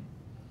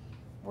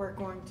we're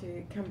going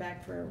to come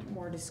back for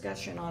more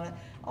discussion on it.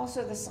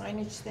 Also, the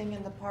signage thing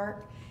in the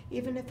park,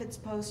 even if it's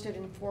posted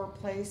in 4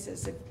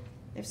 places,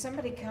 if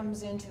somebody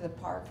comes into the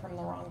park from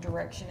the wrong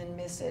direction and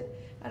miss it,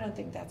 I don't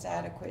think that's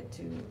adequate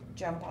to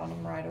jump on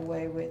them right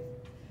away with.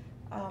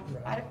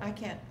 Right.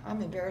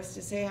 I'm embarrassed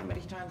to say how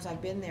many times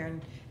I've been there,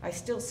 and I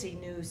still see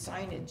new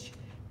signage,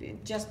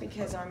 just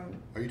because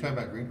I'm Are you talking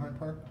about Greenhorn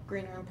Park,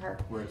 Greenhorn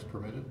Park. where it's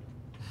permitted?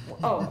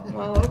 Oh,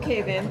 well,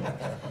 okay then.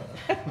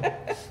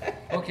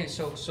 Okay,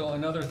 so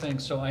another thing,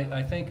 so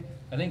I think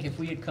if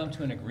we had come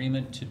to an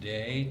agreement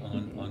today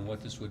on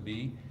what this would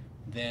be,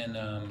 then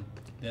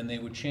they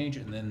would change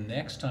it, and then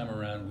next time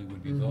around, we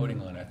would be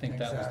voting on it. I think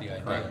that was the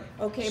Exactly. idea.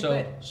 Okay,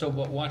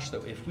 But watch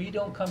though, if we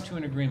don't come to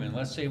an agreement,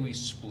 let's say we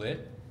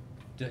split,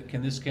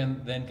 can this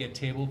then get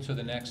tabled to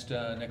the next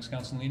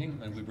council meeting,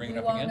 and we bring it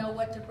up We again? won't know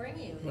what to bring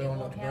you. We You don't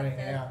won't have to have bring,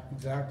 the. yeah,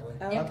 exactly.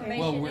 Okay.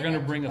 Well, we're gonna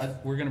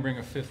Information bring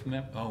a fifth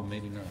oh,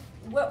 maybe not.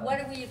 What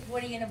are you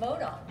gonna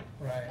vote on?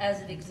 Right.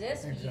 As it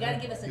exists, you gotta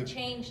give us a Exactly.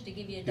 change to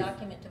give you a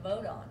document to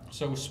vote on.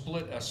 So a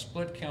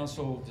split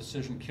council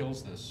decision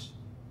kills this.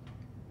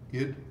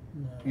 You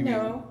mean,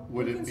 No,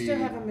 would we it can be? still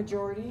have a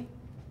majority.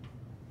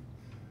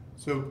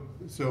 So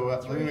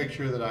let me make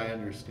sure that I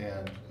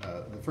understand.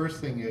 The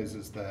first thing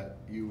is that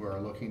you are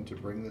looking to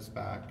bring this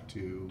back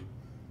to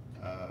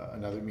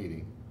another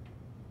meeting.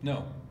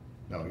 No,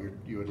 No,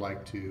 you would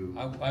like to.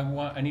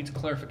 I need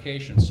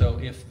clarification. So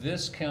if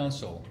this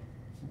council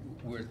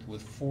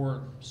with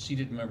 4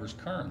 seated members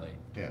currently,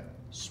 Yeah,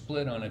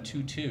 split on a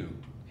 2-2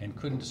 and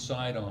couldn't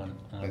decide on.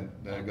 and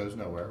then it goes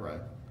nowhere,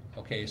 right?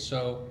 Okay,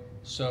 so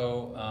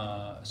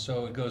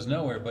it goes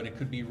nowhere, but it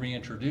could be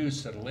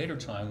reintroduced at a later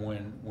time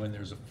when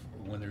there's a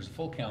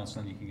full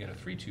council and you can get a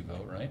 3-2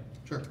 vote, right?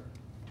 Sure.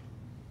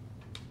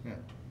 Yeah.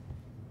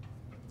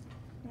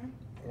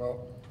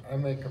 Well, I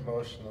make a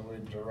motion that we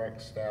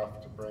direct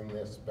staff to bring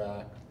this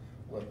back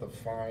with a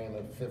fine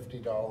of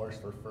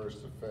 $50 for first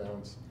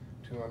offense,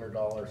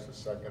 $200 for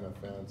second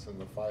offense, and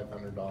the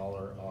 $500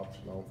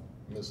 optional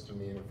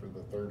misdemeanor for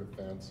the third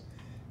offense,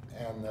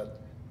 and that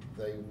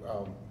they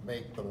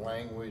make the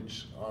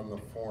language on the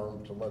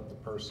form to let the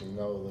person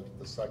know that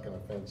the second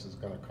offense is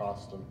going to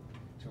cost them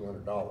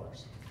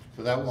 $200.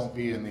 So that won't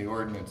be in the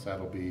ordinance,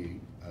 that'll be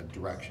a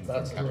direction. from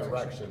That's a council.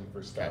 direction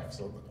for staff.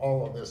 So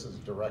all of this is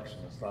direction.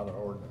 It's not an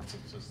ordinance.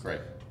 It's just Great.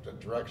 the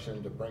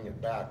direction to bring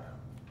it back.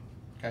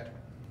 Okay.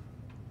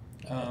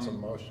 That's a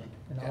motion.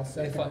 And I'll If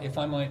second. if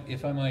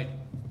I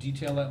might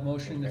detail that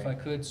motion, if I Okay.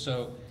 could,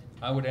 so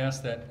I would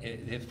ask that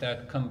if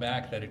that come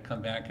back, that it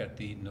come back at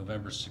the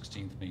November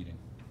 16th meeting.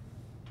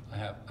 I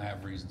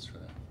have reasons for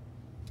that.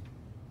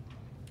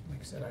 Like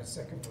I said, I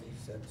second what you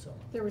said, so.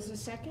 There was a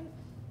second,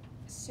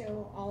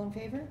 so all in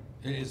favor?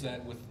 Is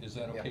that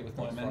okay Yeah, with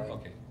my that's amendment? fine.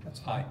 Okay. That's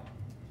Aye.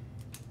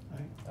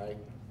 fine. I,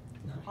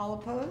 All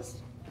opposed?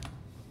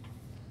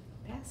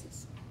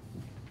 Passes.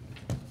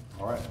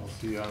 All right, we'll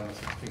see you on the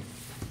 16th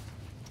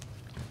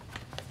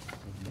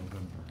of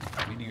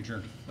November. Meeting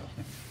adjourned.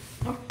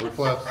 We're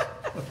close.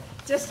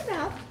 Just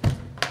about.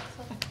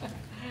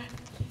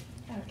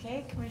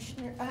 Okay,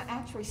 Commissioner,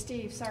 actually,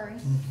 Steve, sorry.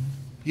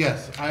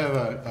 Yes, I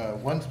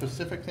have one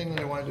specific thing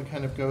that I wanted to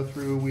kind of go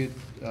through. We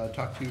had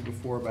talked to you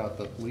before about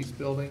the police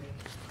building.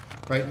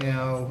 Right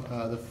now,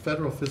 the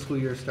federal fiscal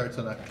year starts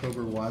on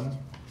October 1,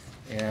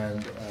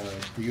 and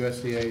the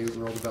USDA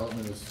Rural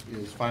Development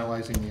is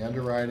finalizing the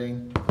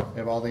underwriting. They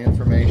have all the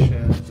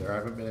information. There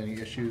haven't been any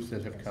issues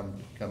that have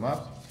come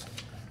up.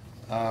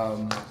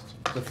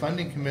 The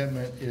funding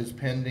commitment is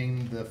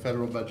pending the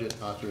federal budget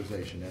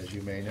authorization. As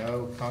you may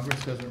know,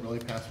 Congress doesn't really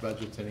pass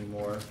budgets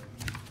anymore.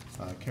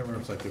 I can't remember,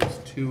 it's like there was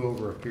 2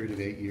 over a period of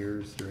 8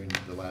 years during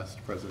the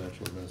last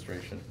presidential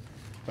administration,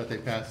 but they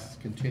passed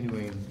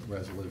continuing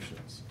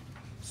resolutions.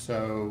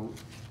 So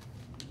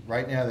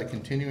right now, the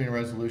continuing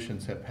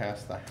resolutions have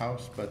passed the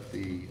House, but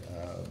the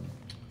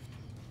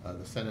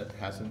Senate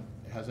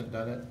hasn't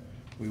done it.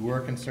 We were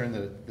concerned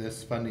that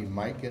this funding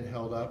might get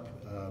held up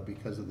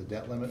because of the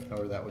debt limit.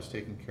 However, that was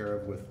taken care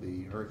of with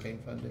the hurricane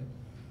funding.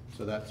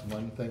 So that's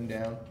one thing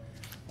down.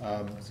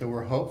 So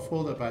we're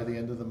hopeful that by the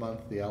end of the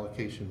month, the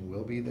allocation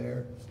will be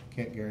there.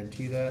 Can't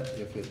guarantee that.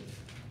 If it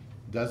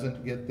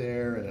doesn't get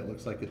there and it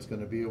looks like it's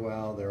going to be a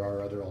while, there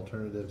are other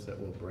alternatives that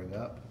we'll bring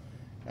up.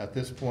 At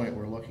this point,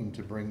 we're looking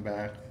to bring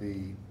back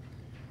the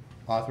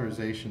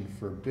authorization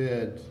for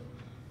bid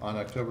on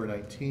October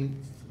 19th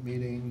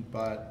meeting,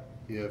 but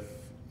if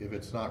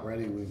it's not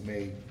ready, we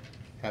may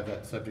have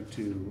that subject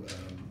to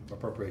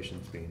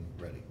appropriations being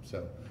ready.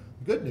 So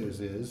the good news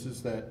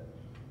is that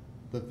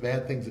the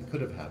bad things that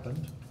could have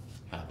happened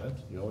haven't.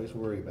 You always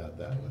worry about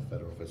that with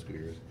federal fiscal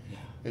years.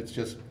 It's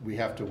just, we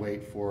have to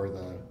wait for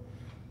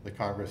the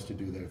Congress to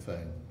do their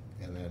thing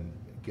and then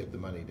get the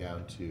money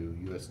down to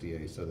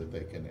USDA so that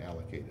they can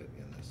allocate it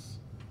in this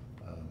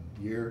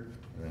year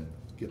and then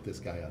get this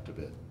guy out to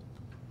bid.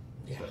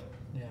 Yeah, So-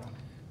 yeah.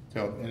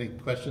 So any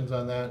questions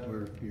on that?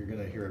 You're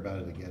gonna hear about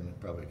it again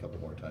probably a couple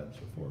more times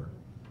before.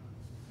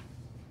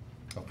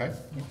 Okay?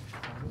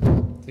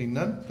 Seeing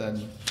none,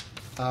 then,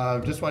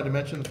 just wanted to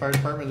mention the fire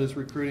department is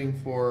recruiting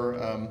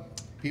for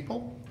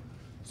people.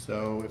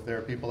 So if there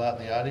are people out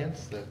in the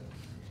audience that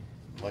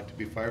would like to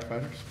be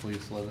firefighters,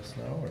 please let us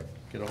know or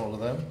get a hold of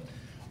them.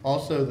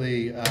 Also,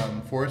 the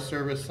Forest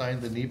Service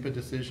signed the NEPA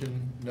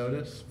decision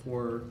notice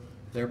for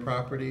their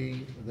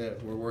property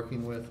that we're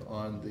working with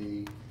on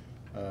the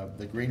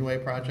Greenway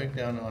project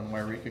down on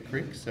Yreka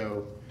Creek.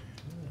 So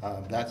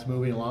that's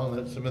moving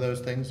along. Some of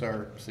those things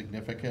are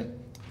significant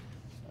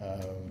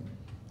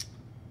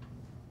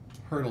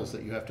hurdles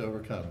that you have to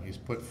overcome. He's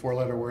put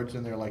 4-letter words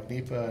in there like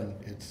NEPA, and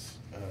it's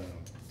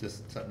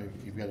just something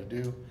you've got to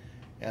do.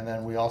 And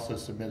then we also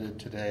submitted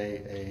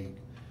today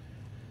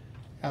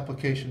a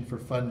application for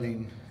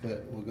funding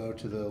that will go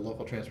to the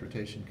Local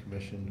Transportation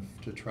Commission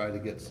to try to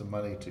get some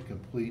money to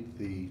complete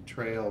the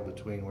trail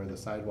between where the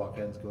sidewalk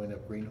ends going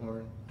up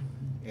Greenhorn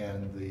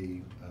and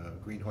the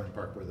Greenhorn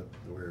Park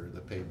where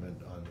the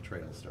pavement on the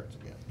trail starts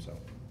again. So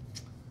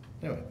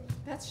anyway,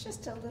 That's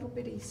just a little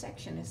bitty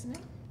section, isn't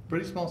it?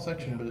 pretty small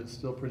section, but it's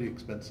still pretty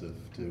expensive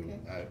to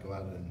Okay. go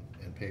out and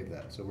pave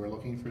that. So we're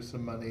looking for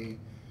some money.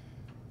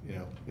 You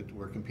know,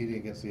 we're competing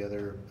against the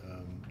other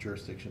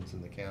jurisdictions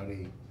in the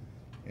county,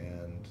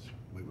 and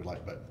we would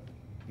like, but,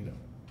 you know,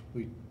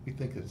 we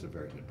think it's a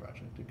very good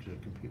project. It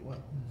should compete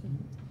well.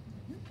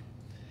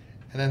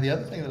 And then the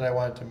other thing that I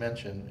wanted to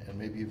mention, and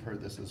maybe you've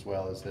heard this as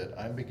well, is that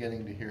I'm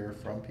beginning to hear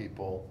from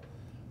people,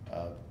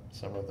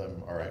 some of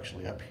them are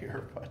actually up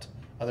here, but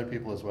other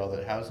people as well,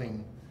 that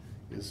housing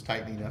is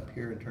tightening up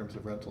here in terms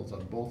of rentals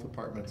on both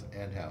apartments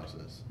and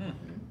houses.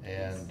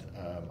 And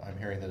I'm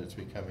hearing that it's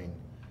becoming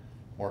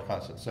more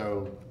constant.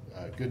 So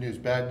good news,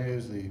 bad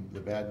news. The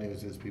bad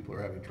news is people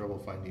are having trouble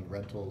finding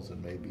rentals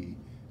and maybe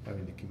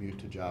having to commute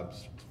to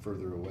jobs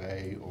further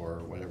away or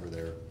whatever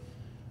their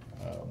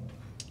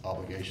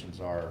obligations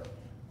are.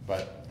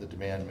 But the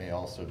demand may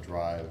also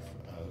drive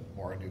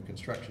more new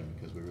construction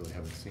because we really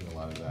haven't seen a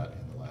lot of that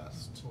in the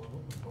last That's what we're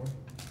looking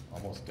for.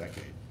 almost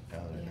decade, now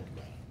that I think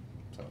about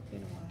it. So,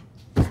 Been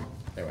a while.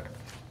 anyway,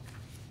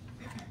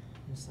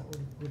 Yes, that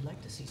would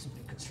like to see some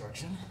new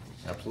construction.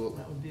 absolutely.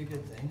 That would be a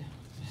good thing.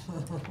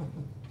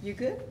 You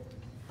good?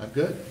 I'm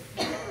good.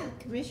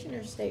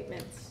 Commissioner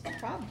statements.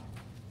 Rob?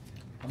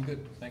 I'm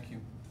good, thank you.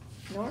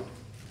 Norm?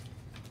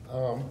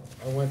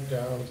 I went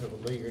down to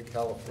the League of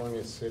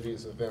California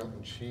Cities event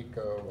in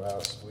Chico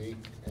last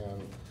week,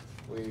 and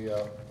we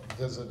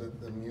visited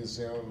the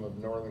Museum of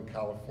Northern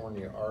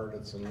California Art.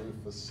 It's a new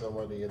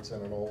facility. It's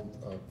in an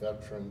old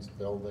veterans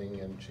building,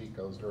 and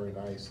Chico's very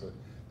nice.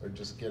 They're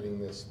just getting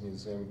this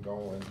museum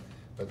going.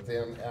 But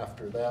then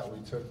after that, we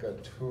took a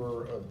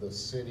tour of the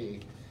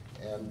city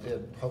and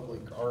did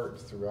public art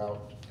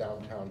throughout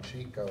downtown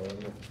Chico,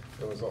 and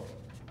there was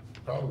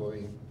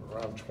probably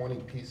around 20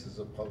 pieces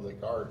of public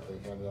art.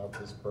 They handed out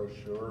this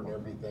brochure and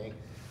everything.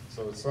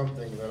 So it's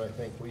something that I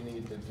think we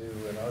need to do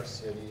in our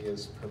city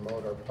is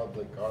promote our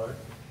public art.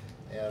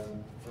 And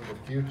for the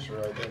future,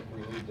 I think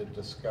we need to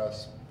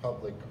discuss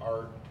public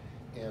art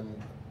in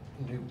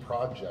new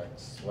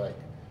projects. Like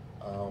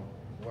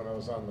when I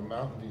was on the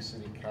Mountain View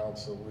City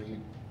Council, we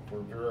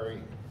were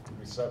very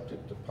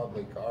receptive to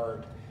public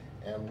art,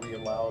 and we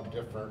allowed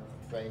different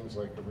things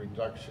like a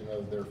reduction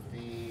of their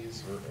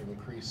fees or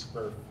increased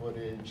square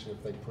footage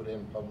if they put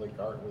in public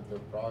art with their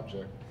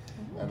project.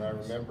 And I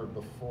remember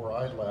before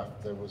I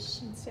left, there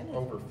was Incentive.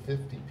 over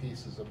 50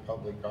 pieces of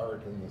public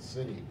art in the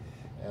city.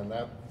 And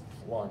that,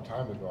 a long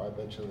time ago, I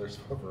bet you there's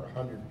over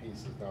 100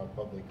 pieces now of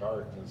public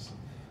art. And it's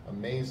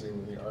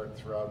amazing the art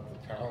throughout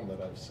the town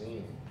that I've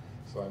seen.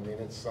 So I mean,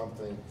 it's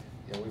something,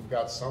 you know, we've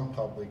got some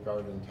public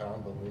art in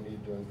town, but we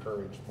need to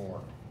encourage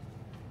more.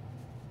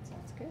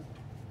 Sounds good.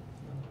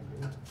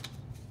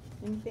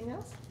 Anything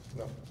else?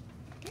 No.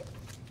 Okay.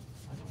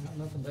 I don't have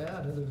nothing to add,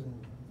 other than,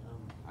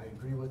 I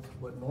agree with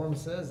what Norm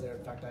says there.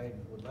 In fact, I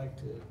would like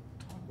to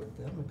talk with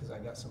them, because I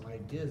got some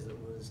ideas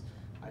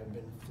I've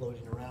been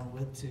floating around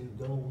with to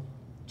go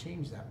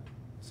change that.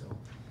 So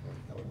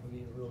that would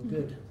be real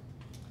good.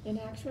 And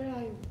actually,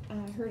 I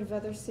heard of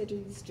other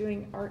cities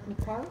doing art in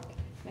the park.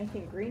 And I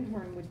think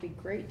Greenhorn would be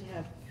great to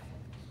have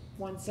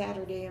one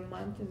Saturday a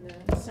month in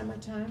the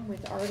summertime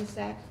with artists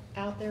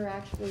out there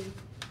actually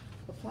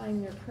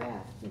applying their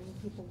craft and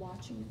people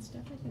watching and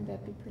stuff. I think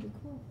that'd be pretty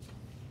cool.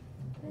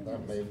 Very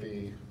That nice. may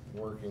be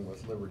working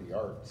with Liberty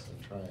Arts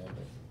and trying to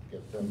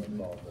get them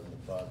involved in the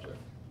project.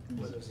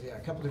 Well, there's, a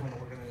couple different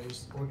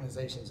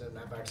organizations, and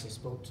I've actually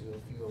spoke to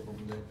a few of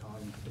them that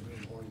on the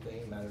Greenhorn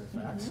thing, matter of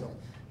fact. So,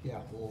 yeah,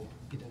 we'll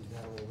get into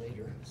that a little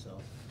later, so.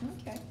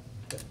 Okay.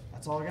 But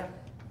that's all I got.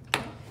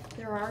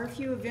 There are a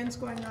few events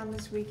going on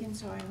this weekend,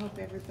 so I hope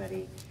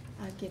everybody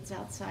gets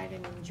outside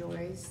and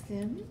enjoys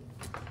them.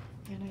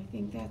 And I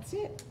think that's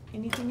it.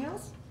 Anything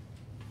else?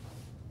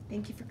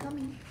 Thank you for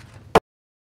coming.